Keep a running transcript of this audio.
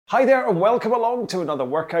Hi there and welcome along to another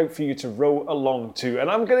workout for you to row along to.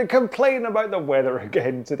 And I'm going to complain about the weather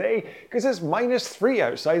again today because it's -3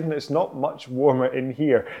 outside and it's not much warmer in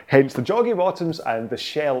here. Hence the joggy bottoms and the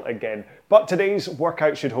shell again. But today's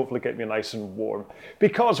workout should hopefully get me nice and warm.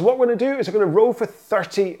 Because what we're going to do is we're going to row for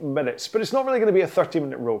 30 minutes. But it's not really going to be a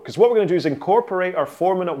 30-minute row because what we're going to do is incorporate our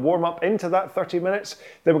 4-minute warm-up into that 30 minutes.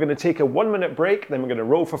 Then we're going to take a 1-minute break. Then we're going to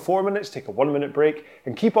row for 4 minutes, take a 1-minute break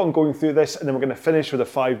and keep on going through this. And then we're going to finish with a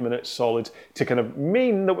 5-minute solid to kind of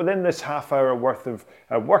mean that within this half-hour worth of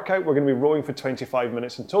workout, we're going to be rowing for 25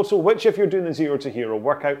 minutes in total, which if you're doing the 0 to hero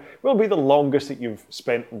workout, will be the longest that you've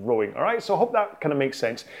spent rowing. All right, so I hope that kind of makes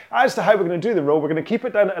sense. As to how we're going to do the row, we're going to keep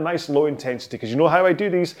it down at a nice low intensity because you know how I do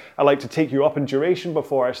these. I like to take you up in duration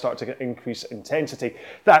before I start to increase intensity.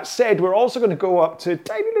 That said, we're also going to go up to a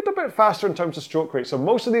tiny little bit faster in terms of stroke rate. So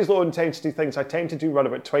most of these low intensity things I tend to do around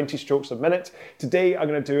about 20 strokes a minute. Today I'm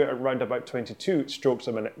going to do it around about 22 strokes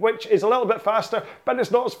a minute, which is a little bit faster, but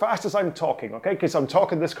it's not as fast as I'm talking, okay? Because I'm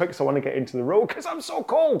talking this quick because I want to get into the row because I'm so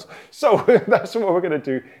cold. So that's what we're going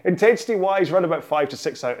to do. Intensity wise, around about 5 to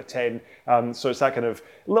 6 out of 10. So it's that kind of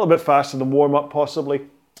a little bit faster than warm up possibly.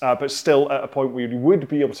 But still at a point where you would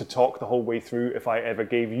be able to talk the whole way through if I ever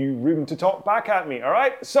gave you room to talk back at me, all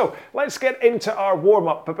right? So let's get into our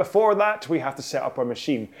warm-up, but before that, we have to set up our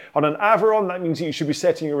machine. On an Aviron, that means that you should be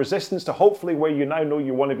setting your resistance to hopefully where you now know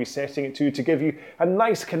you want to be setting it to give you a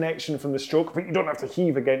nice connection from the stroke, but you don't have to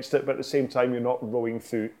heave against it, but at the same time, you're not rowing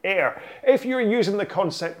through air. If you're using the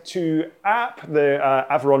Concept 2 app, the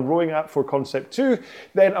Aviron rowing app for Concept 2,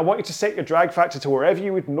 then I want you to set your drag factor to wherever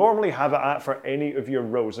you would normally have it at for any of your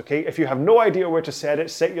rows. Okay, if you have no idea where to set it,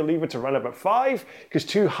 set your lever to run about 5, because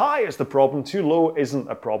too high is the problem, too low isn't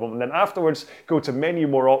a problem. And then afterwards, go to menu,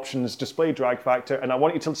 more options, display drag factor, and I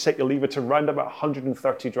want you to set your lever to round about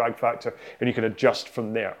 130 drag factor, and you can adjust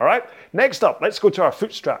from there, all right? Next up, let's go to our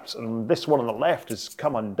foot straps, and this one on the left has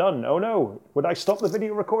come undone. Oh no, would I stop the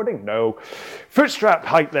video recording? No. Foot strap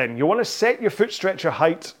height then. You want to set your foot stretcher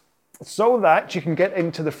height so that you can get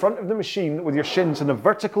into the front of the machine with your shins in a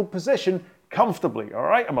vertical position comfortably, all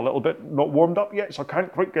right? I'm a little bit not warmed up yet, so I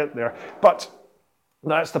can't quite get there, but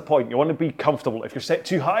that's the point. You want to be comfortable. If you're set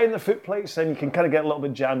too high in the foot plates, then you can kind of get a little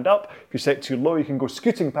bit jammed up. If you're set too low, you can go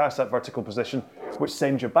scooting past that vertical position, which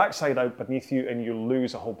sends your backside out beneath you, and you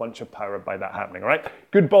lose a whole bunch of power by that happening, all right?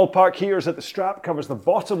 Good ballpark here is that the strap covers the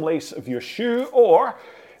bottom lace of your shoe or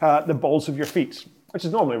the balls of your feet, which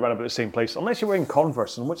is normally around about the same place, unless you're wearing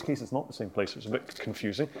Converse, in which case it's not the same place. It's a bit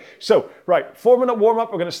confusing. So, right, 4-minute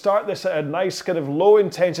warm-up. We're going to start this at a nice kind of low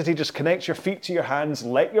intensity. Just connect your feet to your hands,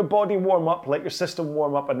 let your body warm up, let your system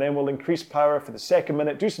warm up, and then we'll increase power for the second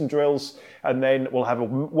minute, do some drills, and then we'll have a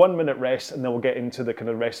 1-minute rest, and then we'll get into the kind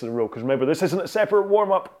of rest of the row. Because remember, this isn't a separate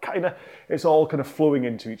warm-up, kind of, it's all kind of flowing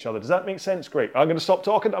into each other. Does that make sense? Great. I'm going to stop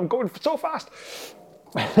talking. I'm going so fast.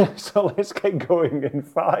 So let's get going in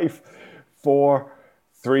 5, 4,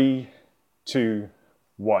 3, 2,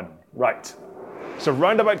 1. Right. So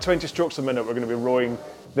round about 20 strokes a minute, we're going to be rowing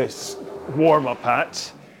this warm-up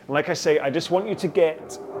at. And like I say, I just want you to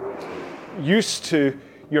get used to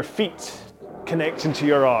your feet connecting to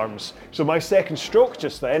your arms. So my second stroke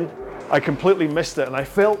just then, I completely missed it, and I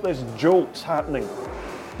felt this jolt happening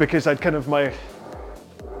because I'd kind of my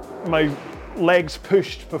legs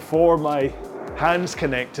pushed before my hands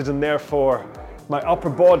connected, and therefore my upper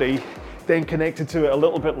body then connected to it a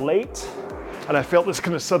little bit late, and I felt this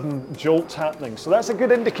kind of sudden jolt happening. So that's a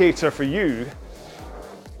good indicator for you,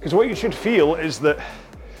 because what you should feel is that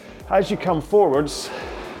as you come forwards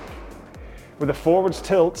with a forwards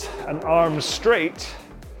tilt and arms straight,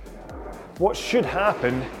 what should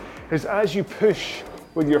happen is as you push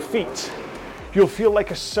with your feet, you'll feel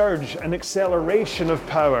like a surge, an acceleration of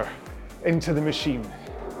power into the machine.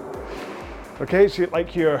 Okay, so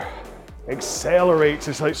like your accelerates,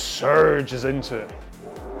 it's like surges into it.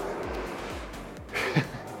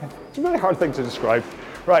 It's a really hard thing to describe.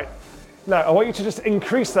 Right, now I want you to just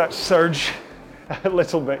increase that surge a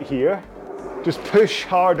little bit here. Just push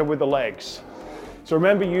harder with the legs. So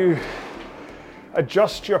remember, you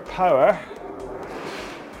adjust your power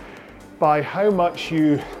by how much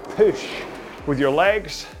you push with your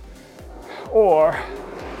legs or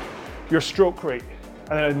your stroke rate.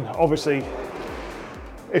 And then obviously,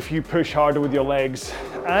 if you push harder with your legs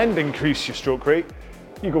and increase your stroke rate,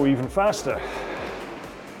 you go even faster.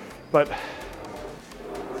 But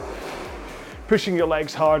pushing your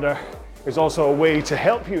legs harder is also a way to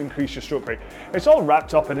help you increase your stroke rate. It's all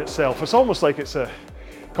wrapped up in itself. It's almost like it's a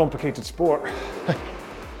complicated sport.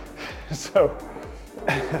 So,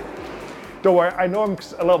 don't worry, I know I'm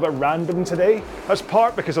a little bit random today. That's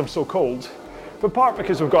part because I'm so cold, but part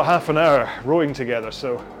because we've got half an hour rowing together,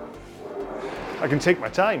 so I can take my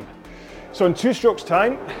time. So in 2 strokes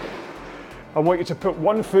time, I want you to put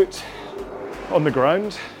 1 foot on the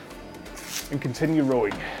ground and continue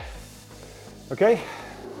rowing. Okay?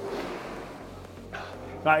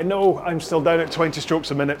 Now I know I'm still down at 20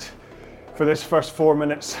 strokes a minute for this first 4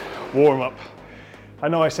 minutes warm up. I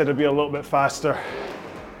know I said it'd be a little bit faster,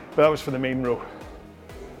 but that was for the main row.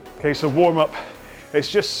 Okay, so warm up, it's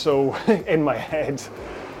just so in my head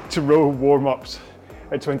to row warm ups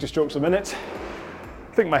at 20 strokes a minute.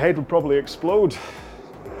 I think my head would probably explode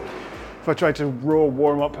if I tried to row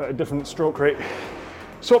warm up at a different stroke rate.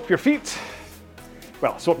 Swap your feet.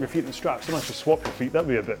 Well, swap your feet and straps. Don't actually swap your feet, that'd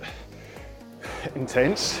be a bit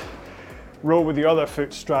intense. Row with the other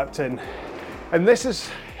foot strapped in. And this is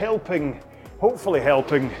helping, hopefully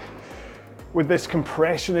helping, with this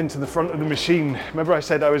compression into the front of the machine. Remember I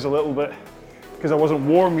said I was a little bit, because I wasn't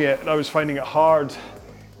warm yet, I was finding it hard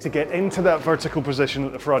to get into that vertical position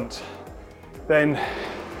at the front. Then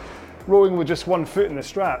rowing with just 1 foot in the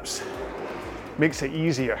straps makes it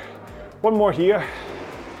easier. 1 more here.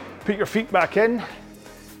 Put your feet back in,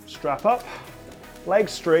 strap up,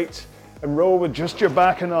 legs straight, and row with just your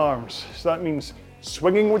back and arms. So that means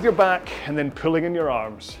swinging with your back and then pulling in your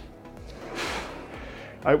arms.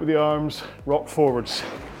 Out with the arms, rock forwards.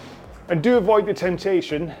 And do avoid the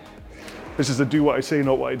temptation, this is a do what I say,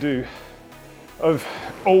 not what I do, of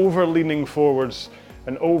over leaning forwards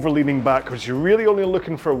and over leaning backwards. You're really only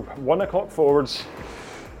looking for 1 o'clock forwards,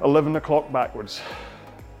 11 o'clock backwards.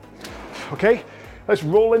 Okay, let's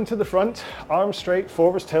roll into the front, arms straight,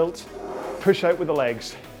 forwards tilt, push out with the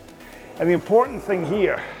legs. And the important thing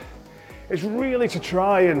here is really to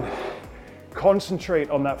try and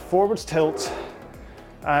concentrate on that forwards tilt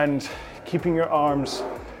and keeping your arms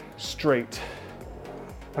straight.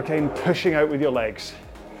 Okay, and pushing out with your legs.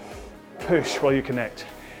 Push while you connect.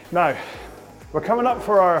 Now, we're coming up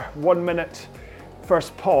for our 1 minute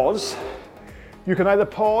first pause. You can either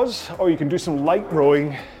pause or you can do some light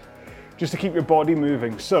rowing just to keep your body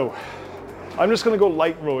moving. So, I'm just gonna go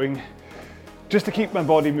light rowing just to keep my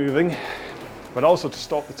body moving, but also to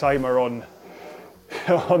stop the timer on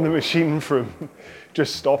the machine from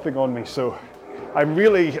just stopping on me. So I'm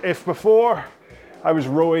really, if before I was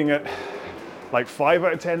rowing at like 5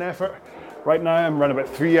 out of 10 effort, right now I'm running about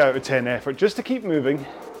 3 out of 10 effort just to keep moving.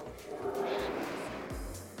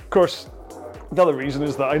 Of course, the other reason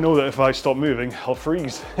is that I know that if I stop moving, I'll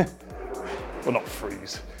freeze. Well, not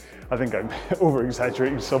freeze. I think I'm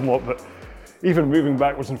over-exaggerating somewhat, but even moving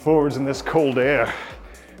backwards and forwards in this cold air,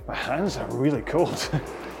 my hands are really cold.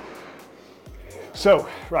 So,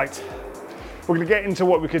 right, we're gonna get into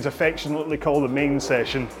what we could affectionately call the main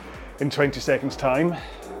session in 20 seconds time.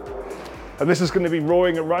 And this is gonna be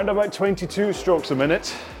rowing around about 22 strokes a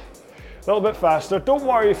minute, a little bit faster. Don't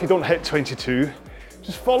worry if you don't hit 22,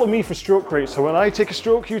 just follow me for stroke rate. So when I take a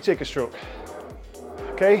stroke, you take a stroke.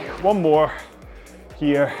 Okay, 1 more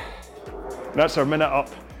here. And that's our minute up.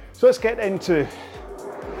 So let's get into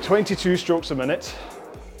 22 strokes a minute.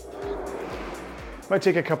 Might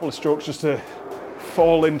take a couple of strokes just to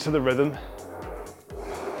fall into the rhythm.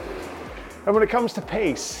 And when it comes to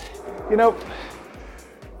pace, you know,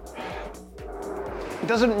 it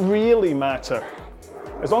doesn't really matter.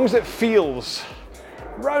 As long as it feels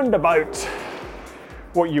round about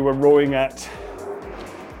what you were rowing at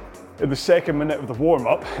in the second minute of the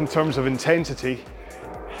warm-up in terms of intensity,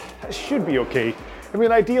 that should be okay. I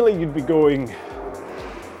mean, ideally you'd be going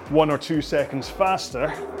 1 or 2 seconds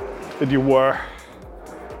faster than you were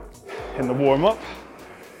in the warm-up,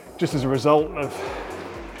 just as a result of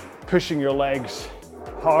pushing your legs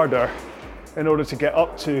harder in order to get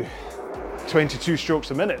up to 22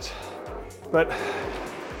 strokes a minute. But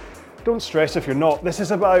don't stress if you're not. This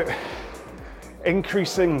is about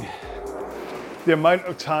increasing the amount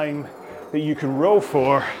of time that you can row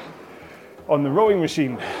for on the rowing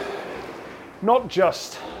machine. Not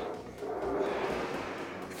just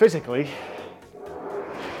physically,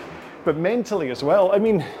 but mentally as well. I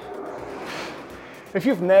mean, if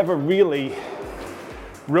you've never really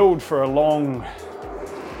rowed for a long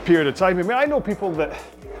period of time, I mean, I know people that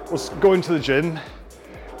will go into the gym,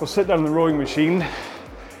 will sit down on the rowing machine,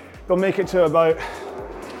 they'll make it to about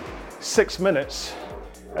 6 minutes,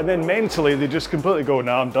 and then mentally they just completely go,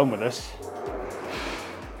 nah, I'm done with this.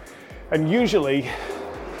 And usually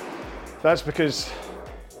that's because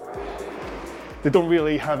they don't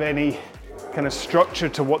really have any kind of structure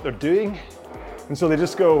to what they're doing. And so they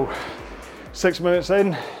just go 6 minutes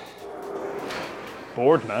in,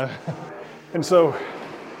 bored now. And so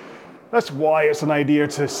that's why it's an idea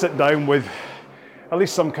to sit down with at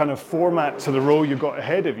least some kind of format to the row you've got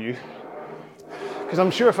ahead of you. Because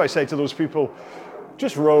I'm sure if I say to those people,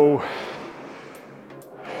 just row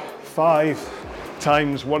 5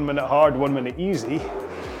 times 1 minute hard, 1 minute easy,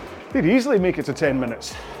 they'd easily make it to 10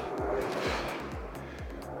 minutes.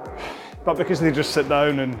 But because they just sit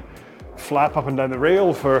down and flap up and down the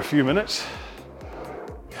rail for a few minutes,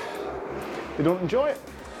 they don't enjoy it.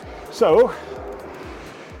 So,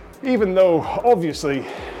 even though obviously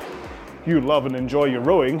you love and enjoy your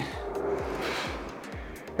rowing,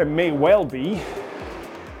 it may well be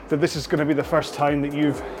that this is going to be the first time that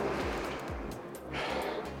you've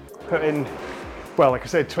put in, well, like I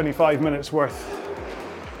said, 25 minutes worth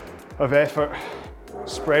of effort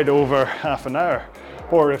spread over half an hour.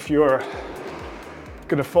 Or if you're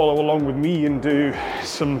going to follow along with me and do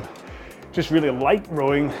some just really light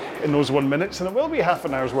rowing in those 1 minute, and it will be half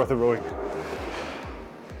an hour's worth of rowing.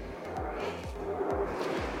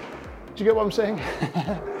 Do you get what I'm saying?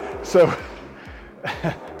 So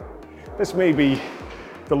this may be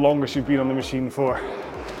the longest you've been on the machine for.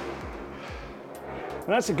 And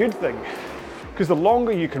that's a good thing, because the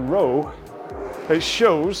longer you can row, it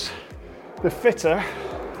shows the fitter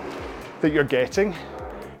that you're getting,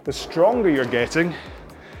 the stronger you're getting,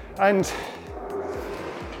 and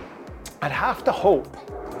I'd have to hope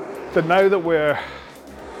that now that we're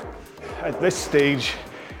at this stage,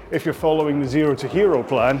 if you're following the Zero to Hero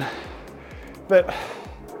plan, that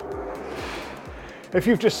if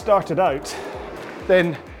you've just started out,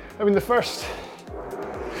 then, I mean, the first,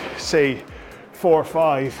 say, 4 or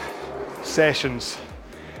 5 sessions,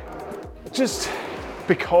 just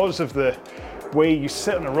because of the way you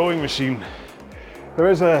sit on a rowing machine, there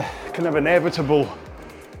is a kind of inevitable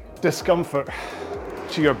discomfort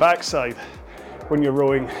to your backside when you're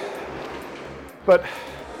rowing. But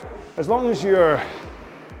as long as you're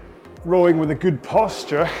rowing with a good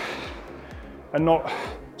posture and not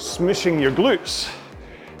smishing your glutes,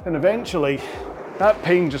 then eventually that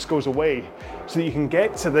pain just goes away so that you can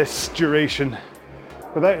get to this duration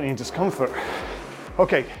without any discomfort.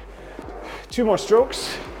 Okay, 2 more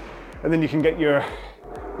strokes and then you can get your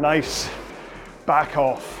nice back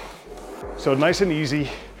off. So nice and easy,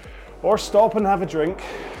 or stop and have a drink.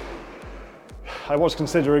 I was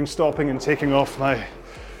considering stopping and taking off my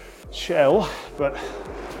shell, but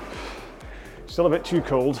still a bit too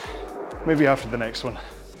cold. Maybe after the next one.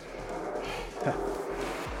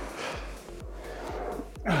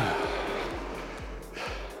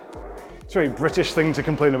 It's a very British thing to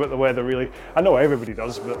complain about the weather, really. I know everybody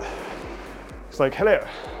does, but it's like, hello,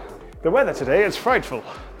 the weather today is frightful.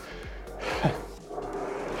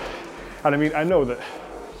 And I mean, I know that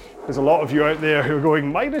there's a lot of you out there who are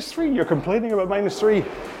going, -3, you're complaining about -3.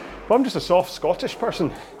 But I'm just a soft Scottish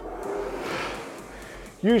person.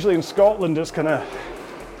 Usually in Scotland it's kind of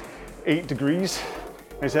 8 degrees.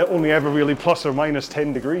 It's only ever really plus or minus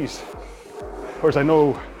 10 degrees. Whereas I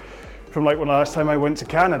know from like when the last time I went to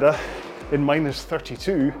Canada in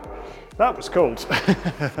 -32, that was cold.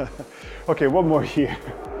 Okay, 1 more here.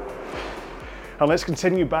 And let's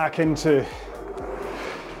continue back into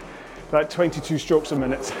that 22 strokes a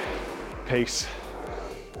minute pace,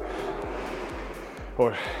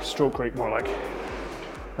 or stroke rate more like.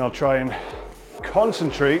 And I'll try and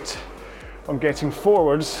concentrate on getting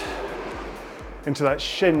forwards into that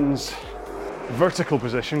shins vertical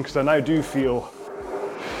position, because I now do feel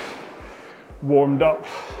warmed up.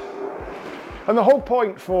 And the whole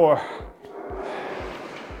point for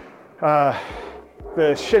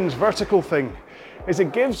the shins vertical thing is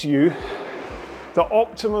it gives you the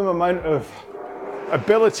optimum amount of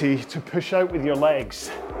ability to push out with your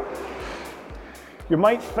legs. You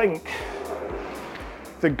might think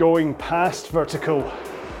that going past vertical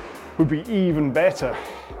would be even better.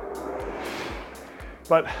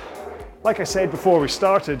 But like I said before we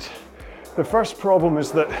started, the first problem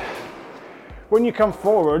is that when you come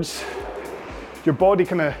forwards, your body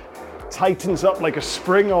kind of tightens up like a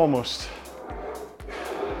spring almost.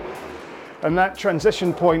 And that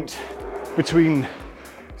transition point between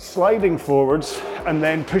sliding forwards and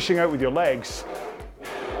then pushing out with your legs,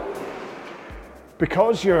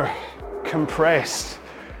 because you're compressed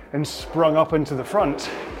and sprung up into the front,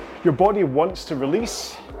 your body wants to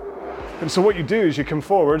release. And so what you do is you come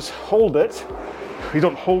forwards, hold it. You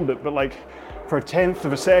don't hold it, but like for 1/10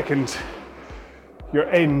 of a second, you're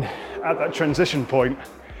in at that transition point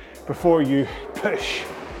before you push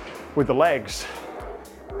with the legs.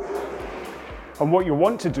 And what you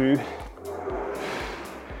want to do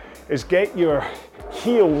is get your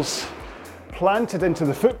heels planted into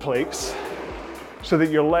the foot plates so that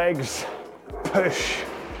your legs push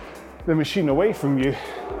the machine away from you.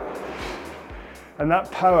 And that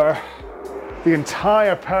power, the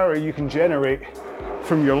entire power you can generate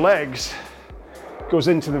from your legs, goes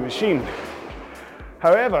into the machine.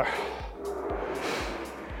 However,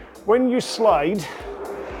 When you slide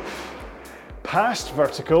past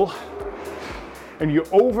vertical and you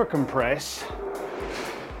overcompress,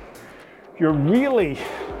 you're really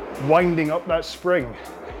winding up that spring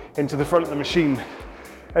into the front of the machine,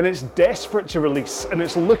 and it's desperate to release, and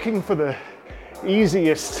it's looking for the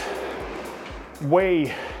easiest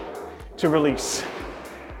way to release.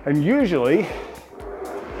 And usually,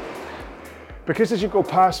 because as you go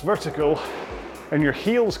past vertical and your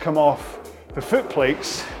heels come off the foot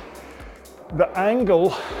plates, the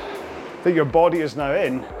angle that your body is now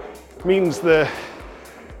in means the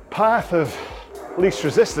path of least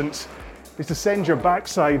resistance is to send your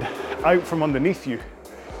backside out from underneath you.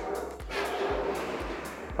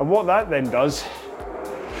 And what that then does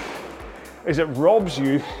is it robs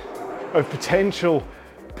you of potential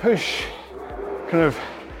push, kind of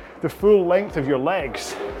the full length of your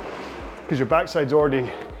legs, because your backside's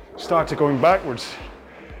already started going backwards,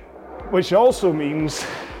 which also means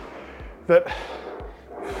that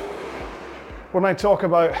when I talk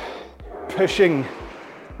about pushing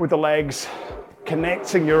with the legs,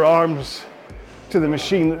 connecting your arms to the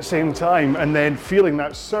machine at the same time, and then feeling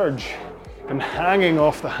that surge and hanging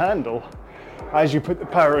off the handle as you put the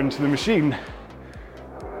power into the machine,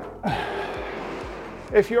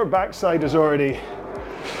 if your backside is already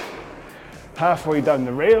halfway down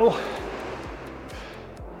the rail,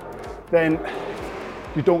 then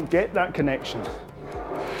you don't get that connection.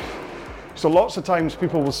 So lots of times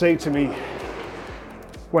people will say to me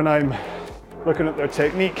when I'm looking at their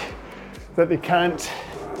technique that they can't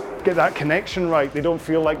get that connection right. They don't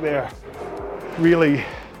feel like they're really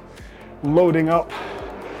loading up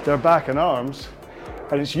their back and arms.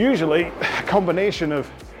 And it's usually a combination of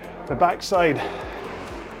the backside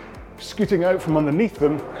scooting out from underneath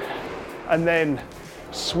them and then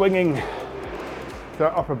swinging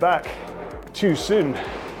their upper back too soon.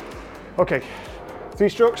 Okay, 3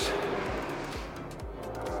 strokes.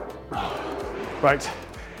 Right,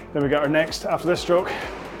 then we got our next, after this stroke,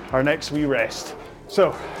 our next wee rest.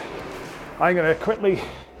 So I'm gonna quickly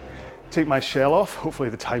take my shell off. Hopefully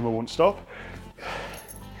the timer won't stop.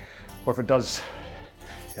 Or if it does,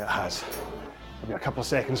 yeah, it has. I'll be a couple of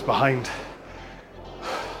seconds behind.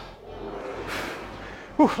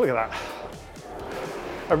 Whew, look at that.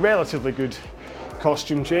 A relatively good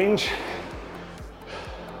costume change.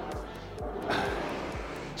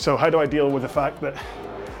 So how do I deal with the fact that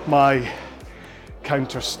my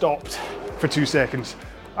counter stopped for 2 seconds?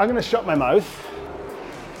 I'm going to shut my mouth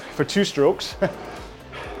for 2 strokes.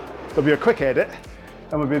 There'll be a quick edit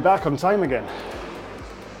and we'll be back on time again.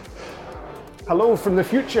 Hello from the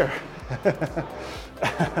future.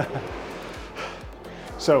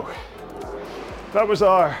 So that was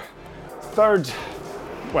our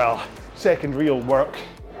second real work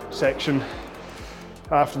section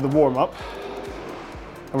after the warm-up,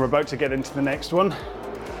 and we're about to get into the next one.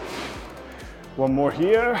 One more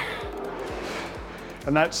here,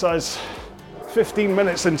 and that's us 15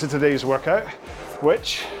 minutes into today's workout,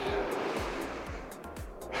 which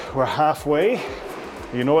we're halfway.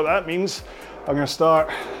 You know what that means. I'm gonna start,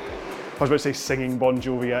 I was about to say singing Bon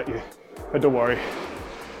Jovi at you, but don't worry,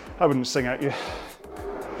 I wouldn't sing at you.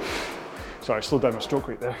 Sorry, I slowed down my stroke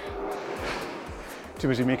rate there. Too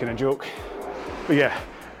busy making a joke. But yeah,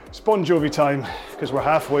 it's Bon Jovi time, because we're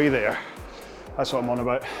halfway there. That's what I'm on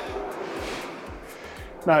about.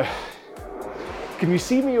 Now, can you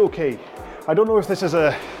see me okay? I don't know if this is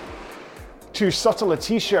too subtle a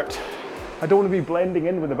t-shirt. I don't want to be blending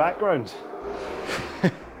in with the background.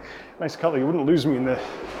 Nice colour, you wouldn't lose me in the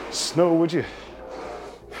snow, would you?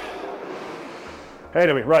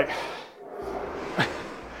 Anyway, right.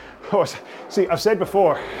 See, I've said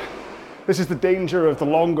before, this is the danger of the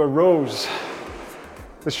longer rows.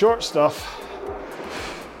 The short stuff,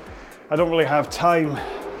 I don't really have time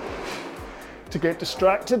to get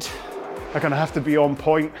distracted. I kind of have to be on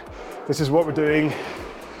point. This is what we're doing.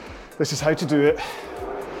 This is how to do it.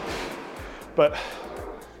 But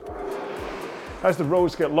as the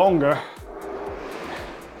rows get longer,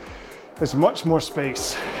 there's much more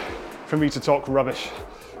space for me to talk rubbish.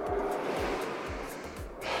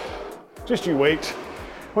 Just you wait.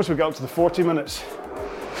 Once we get up to the 40 minutes,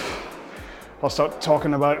 I'll start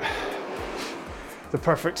talking about the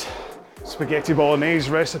perfect spaghetti bolognese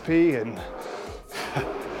recipe and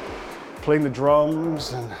playing the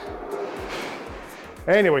drums. And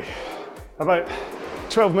anyway, about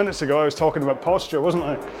 12 minutes ago I was talking about posture, wasn't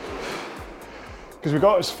I? Because we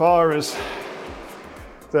got as far as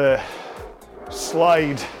the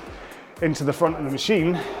slide into the front of the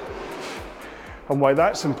machine and why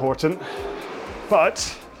that's important.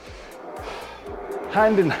 But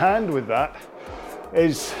hand in hand with that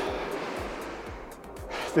is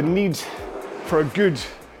the need for a good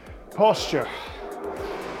posture.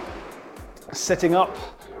 Sitting up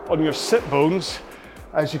on your sit bones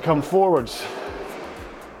as you come forwards.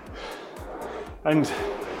 And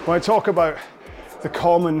when I talk about the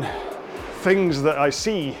common things that I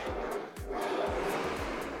see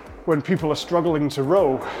when people are struggling to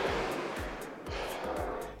row,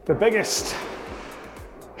 the biggest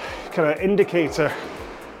kind of indicator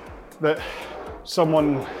that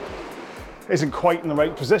someone isn't quite in the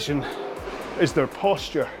right position is their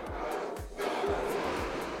posture.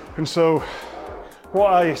 And so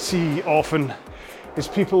what I see often is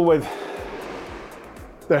people with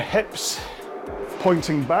their hips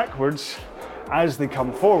pointing backwards as they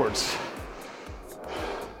come forwards.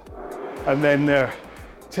 And then their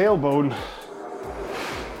tailbone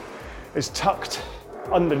is tucked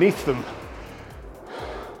underneath them.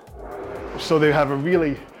 So they have a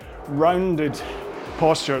really rounded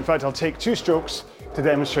posture. In fact, I'll take 2 strokes to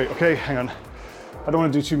demonstrate. Okay, hang on. I don't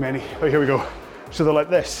want to do too many, but here we go. So they're like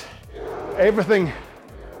this. Everything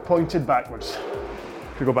pointed backwards.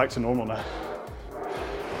 We go back to normal now.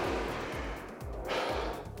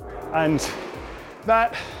 And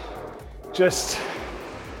that just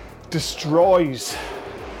destroys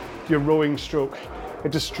your rowing stroke.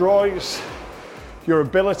 It destroys your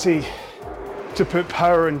ability to put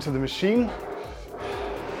power into the machine.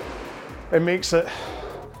 It makes it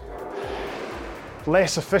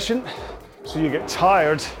less efficient, so you get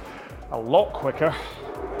tired a lot quicker,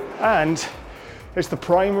 and it's the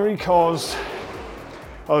primary cause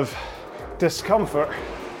of discomfort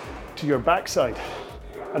to your backside.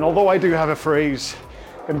 And although I do have a phrase,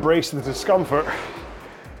 embrace the discomfort,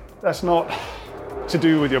 that's not to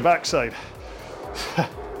do with your backside.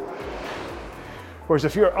 Whereas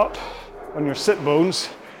if you're up on your sit bones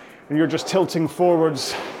and you're just tilting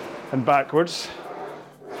forwards and backwards,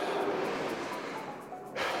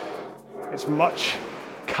 it's much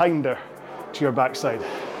kinder to your backside.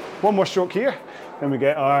 One more stroke here, then we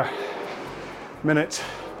get our minute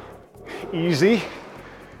easy.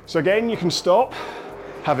 So again, you can stop,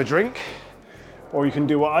 have a drink, or you can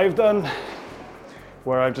do what I've done,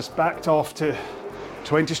 where I've just backed off to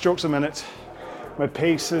 20 strokes a minute. My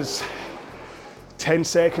pace is 10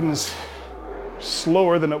 seconds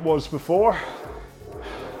slower than it was before.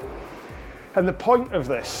 And the point of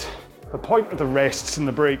this, the point of the rests and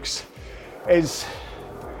the breaks, is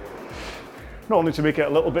not only to make it a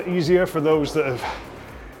little bit easier for those that have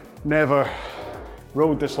never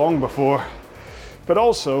rowed this long before, but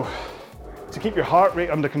also to keep your heart rate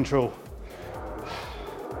under control.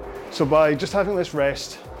 So by just having this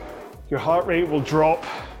rest, your heart rate will drop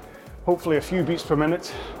hopefully a few beats per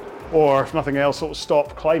minute, or if nothing else, it'll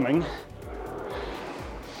stop climbing.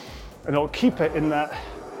 And it'll keep it in that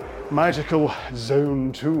magical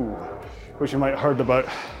zone 2, which you might have heard about.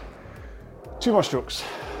 2 more strokes.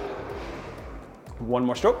 1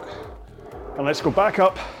 more stroke. And let's go back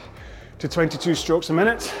up to 22 strokes a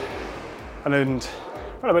minute. And then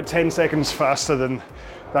about 10 seconds faster than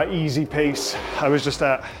that easy pace I was just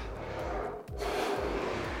at.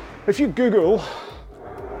 If you Google,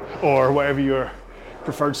 or whatever your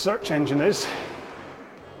preferred search engine is,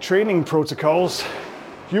 training protocols,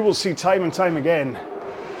 you will see time and time again,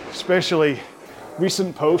 especially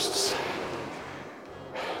recent posts,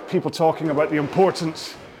 people talking about the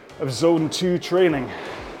importance of zone 2 training.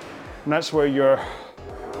 And that's where your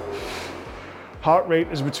heart rate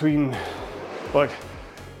is between, like,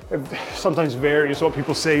 it sometimes varies what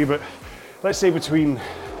people say, but let's say between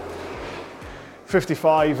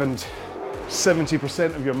 55 and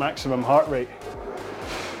 70% of your maximum heart rate.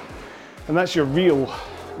 And that's your real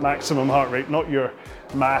maximum heart rate, not your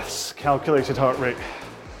maths calculated heart rate.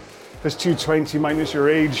 This 220 minus your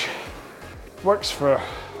age works for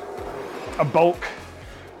a bulk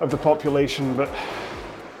of the population, but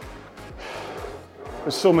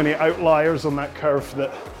there's so many outliers on that curve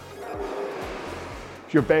that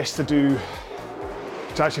you're best to do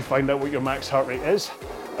to actually find out what your max heart rate is,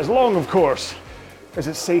 as long, of course, as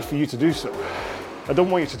it's safe for you to do so. I don't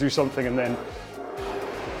want you to do something and then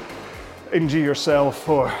injure yourself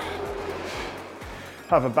or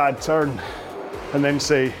have a bad turn and then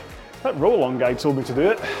say, that row along guy told me to do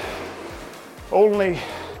it. Only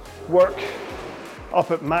work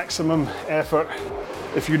up at maximum effort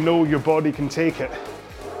if you know your body can take it,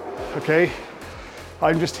 okay?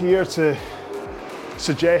 I'm just here to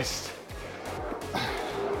suggest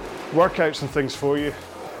workouts and things for you,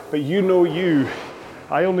 but you know you,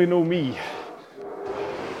 I only know me.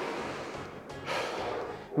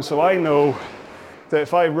 And so I know that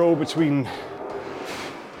if I row between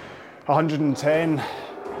 110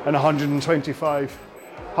 and 125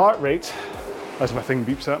 heart rate, as my thing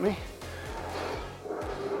beeps at me.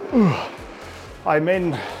 I'm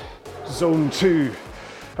in zone 2,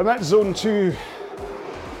 and that zone 2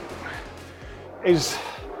 is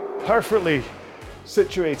perfectly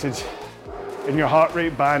situated in your heart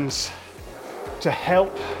rate bands to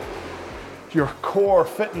help your core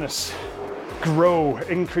fitness grow,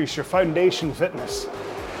 increase your foundation fitness.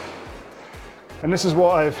 And this is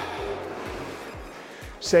what I've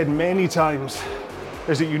said many times,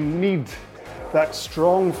 is that you need that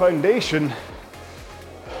strong foundation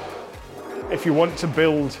if you want to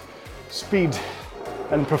build speed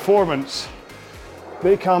and performance.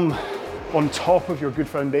 They come on top of your good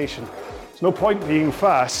foundation. There's no point being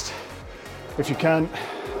fast if you can't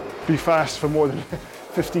be fast for more than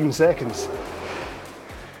 15 seconds.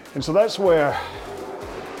 And so that's where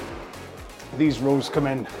these rows come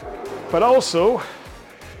in. But also,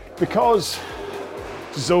 because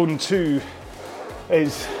zone 2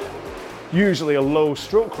 is usually a low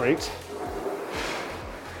stroke rate,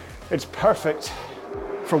 it's perfect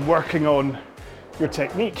for working on your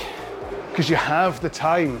technique, because you have the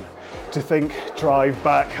time to think, drive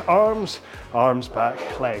back, arms, arms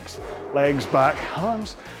back, legs, legs back,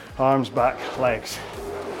 arms back, legs.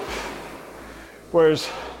 Whereas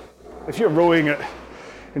if you're rowing it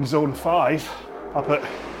in zone 5, up at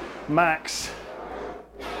max,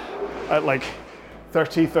 at like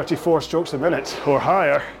 30, 34 strokes a minute or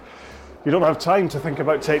higher, you don't have time to think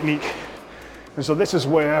about technique. And so this is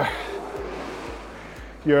where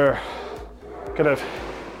your kind of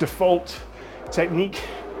default technique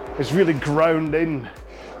is really ground in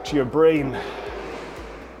to your brain.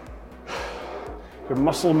 Your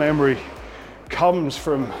muscle memory comes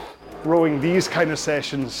from rowing these kind of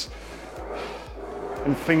sessions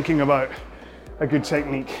and thinking about a good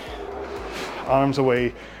technique. Arms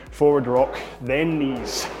away, forward rock, then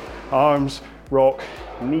knees. Arms, rock,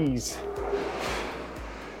 knees.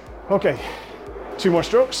 Okay, 2 more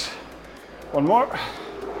strokes, 1 more.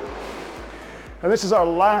 And this is our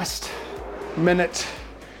last minute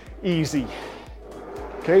easy.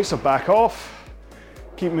 Okay, so back off,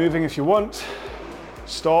 keep moving if you want,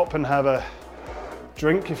 stop and have a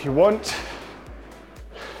drink if you want.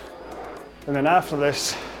 And then after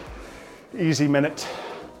this easy minute,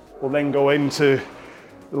 we'll then go into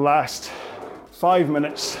the last 5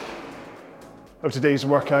 minutes of today's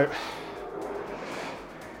workout,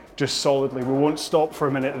 just solidly. We won't stop for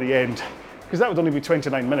a minute at the end, because that would only be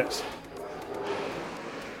 29 minutes.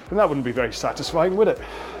 And that wouldn't be very satisfying, would it?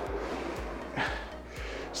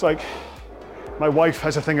 It's like my wife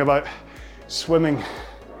has a thing about swimming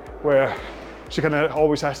where she kind of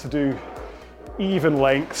always has to do even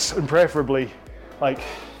lengths, and preferably like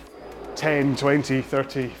 10, 20,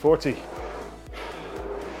 30, 40.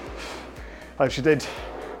 If she did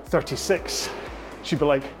 36, she'd be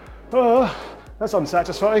like, oh, that's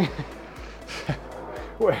unsatisfying.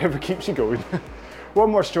 Whatever keeps you going. 1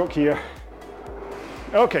 more stroke here.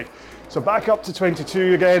 Okay, so back up to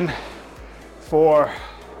 22 again for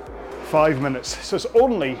 5 minutes. So it's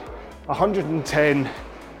only 110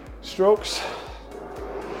 strokes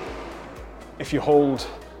if you hold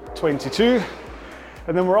 22,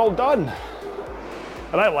 and then we're all done.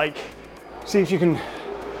 And I like, see if you can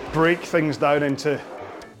break things down into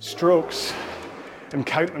strokes and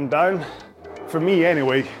count them down. For me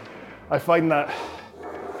anyway, I find that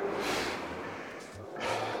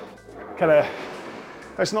kind of,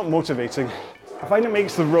 it's not motivating. I find it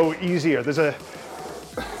makes the row easier. There's a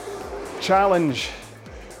challenge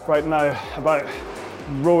right now about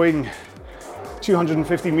rowing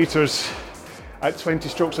 250 meters at 20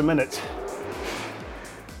 strokes a minute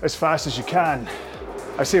as fast as you can.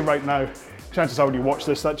 I say right now, chances are when you watch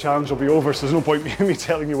this, that challenge will be over, so there's no point in me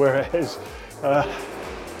telling you where it is.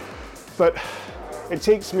 But it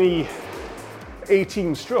takes me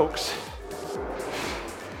 18 strokes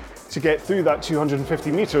to get through that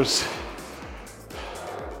 250 meters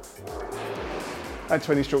at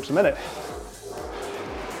 20 strokes a minute.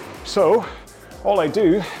 So all I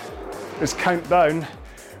do is count down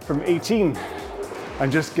from 18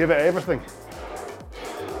 and just give it everything.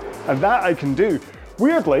 And that I can do.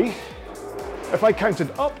 Weirdly, if I counted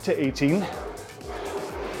up to 18,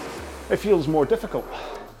 it feels more difficult.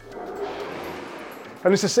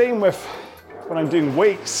 And it's the same with when I'm doing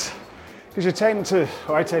weights, because I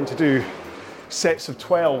tend to do sets of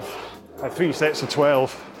 12, 3 sets of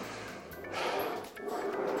 12.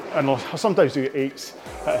 And I'll sometimes do 8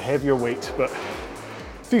 at a heavier weight, but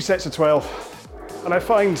 3 sets of 12. And I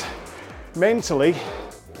find mentally,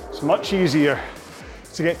 it's much easier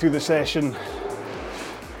to get through the session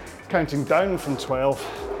counting down from 12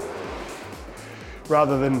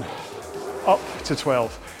 rather than up to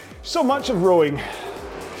 12. So much of rowing,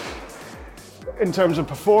 in terms of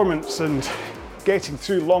performance and getting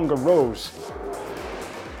through longer rows,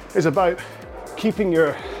 is about keeping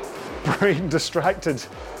your brain distracted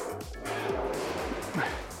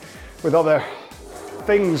with other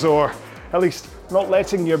things, or at least not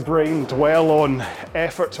letting your brain dwell on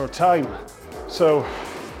effort or time. So,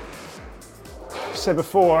 said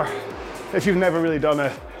before, if you've never really done a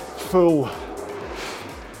full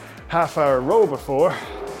half-hour row before,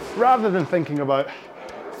 rather than thinking about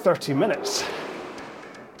 30 minutes,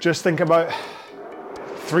 just think about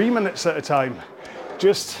 3 minutes at a time.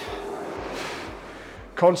 Just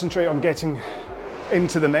concentrate on getting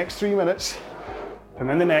into the next 3 minutes, and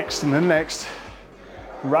then the next, and then the next,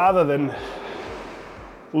 rather than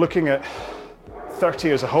looking at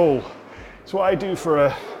 30 as a whole. So what I do for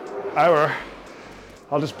an hour,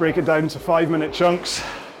 I'll just break it down to 5-minute chunks,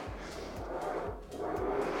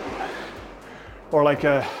 or like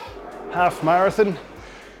a half marathon,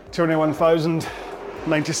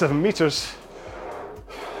 21,097 meters.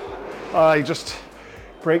 I just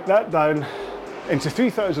break that down into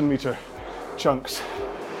 3,000 meter chunks.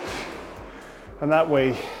 And that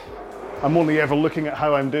way, I'm only ever looking at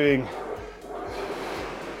how I'm doing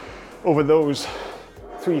over those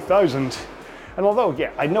 3,000. And although,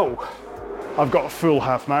 yeah, I know I've got a full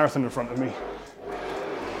half marathon in front of me,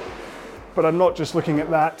 but I'm not just looking at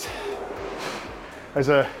that as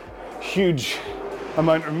a huge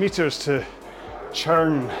amount of meters to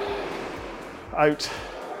churn out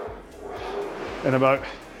in about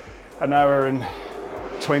an hour and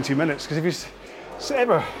 20 minutes. Because if you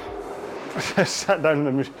ever sat down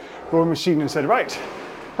in the rowing machine and said, right,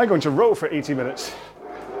 I'm going to row for 80 minutes,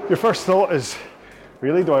 your first thought is,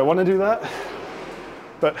 really, do I want to do that?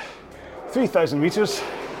 But 3,000 meters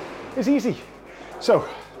is easy. So,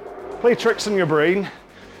 play tricks in your brain.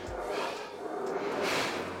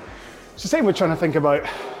 It's the same with trying to think about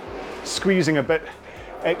squeezing a bit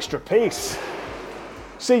extra pace.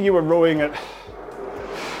 Say you were rowing at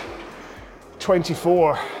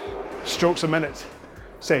 24 strokes a minute,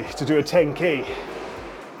 say, to do a 10K.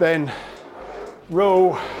 Then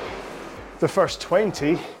row the first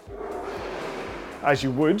 20 as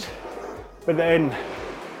you would, but then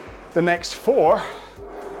the next 4,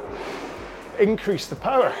 increase the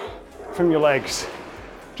power from your legs.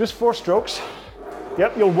 Just 4 strokes.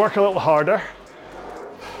 Yep, you'll work a little harder.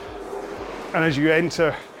 And as you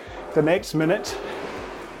enter the next minute,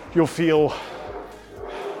 you'll feel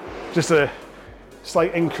just a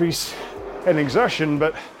slight increase in exertion,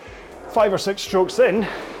 but 5 or 6 strokes in,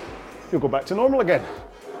 you'll go back to normal again.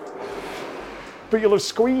 But you'll have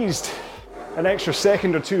squeezed an extra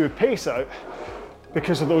second or 2 of pace out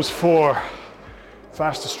because of those 4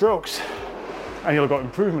 faster strokes, and you'll have got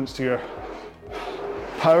improvements to your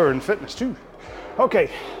power and fitness too. Okay,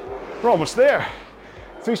 we're almost there.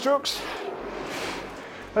 3 strokes.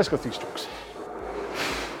 Let's go 3 strokes.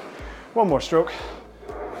 1 more stroke.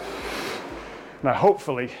 Now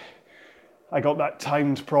hopefully I got that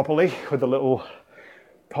timed properly with the little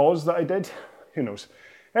pause that I did. Who knows?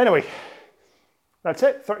 Anyway, that's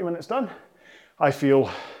it, 30 minutes done. I feel,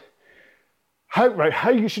 how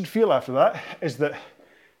you should feel after that is that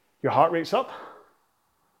your heart rate's up.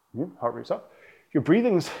 Heart rate's up. Your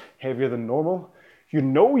breathing's heavier than normal. You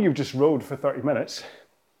know you've just rowed for 30 minutes,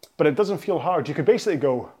 but it doesn't feel hard. You could basically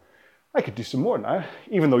go, I could do some more now,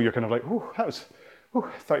 even though you're kind of like, that was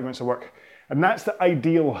 30 minutes of work. And that's the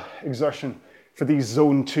ideal exertion for these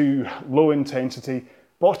zone 2, low intensity,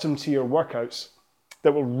 bottom tier workouts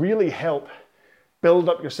that will really help build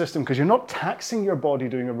up your system, because you're not taxing your body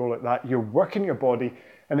doing a row like that. You're working your body,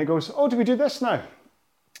 and it goes, oh, do we do this now?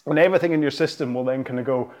 And everything in your system will then kind of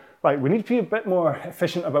go, right, we need to be a bit more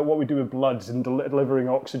efficient about what we do with bloods and delivering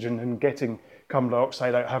oxygen and getting carbon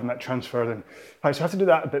dioxide out, having that transfer. Then, right, so I have to do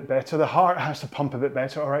that a bit better. The heart has to pump a bit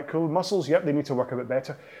better. All right, cool. Muscles, yep, they need to work a bit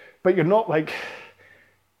better. But you're not like,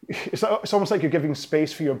 it's almost like you're giving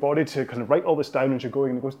space for your body to kind of write all this down as you're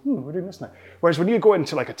going, and it goes, we're doing this now. Whereas when you go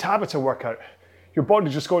into like a Tabata workout, your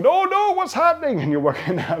body's just going, oh no, what's happening? And you're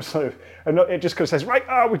working absolute, and it just kind of says,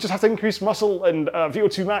 right, we just have to increase muscle and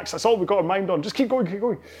VO2 max. That's all we've got our mind on. Just keep going, keep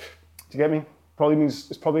going. Do you get me? Probably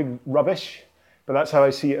means it's probably rubbish, but that's how I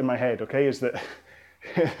see it in my head, okay? Is that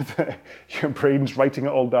your brain's writing it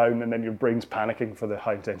all down, and then your brain's panicking for the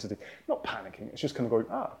high intensity. Not panicking, it's just kind of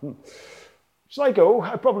going, Shall I go?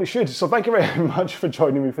 I probably should. So thank you very much for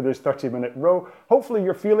joining me for this 30-minute row. Hopefully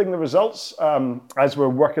you're feeling the results as we're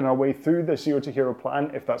working our way through the Zero to Hero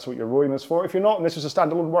plan, if that's what you're rowing this for. If you're not, and this is a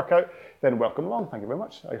standalone workout, then welcome along. Thank you very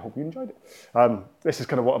much. I hope you enjoyed it. This is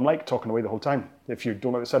kind of what I'm like, talking away the whole time. If you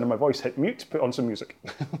don't like the sound of my voice, hit mute, put on some music.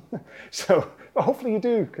 So hopefully you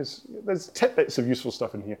do, because there's tidbits of useful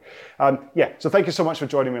stuff in here. Yeah, so thank you so much for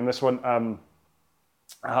joining me on this one.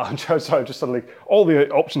 Sorry, just suddenly, all the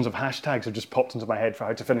options of hashtags have just popped into my head for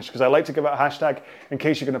how to finish, because I like to give it a hashtag in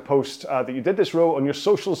case you're going to post that you did this row on your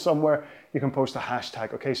socials somewhere. You can post a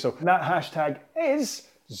hashtag. Okay, so that hashtag is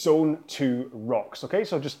Zone2Rocks. Okay,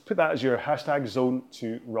 so just put that as your hashtag,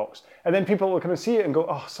 Zone2Rocks, and then people will kind of see it and go,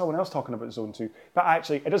 oh, someone else talking about Zone 2. But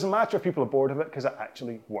actually, it doesn't matter if people are bored of it, because it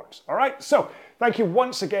actually works. All right, so thank you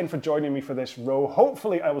once again for joining me for this row.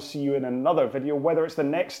 Hopefully I will see you in another video, whether it's the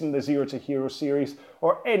next in the Zero to Hero series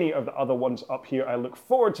or any of the other ones up here. I look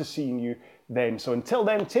forward to seeing you then. So until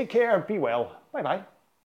then, take care, be well, bye bye.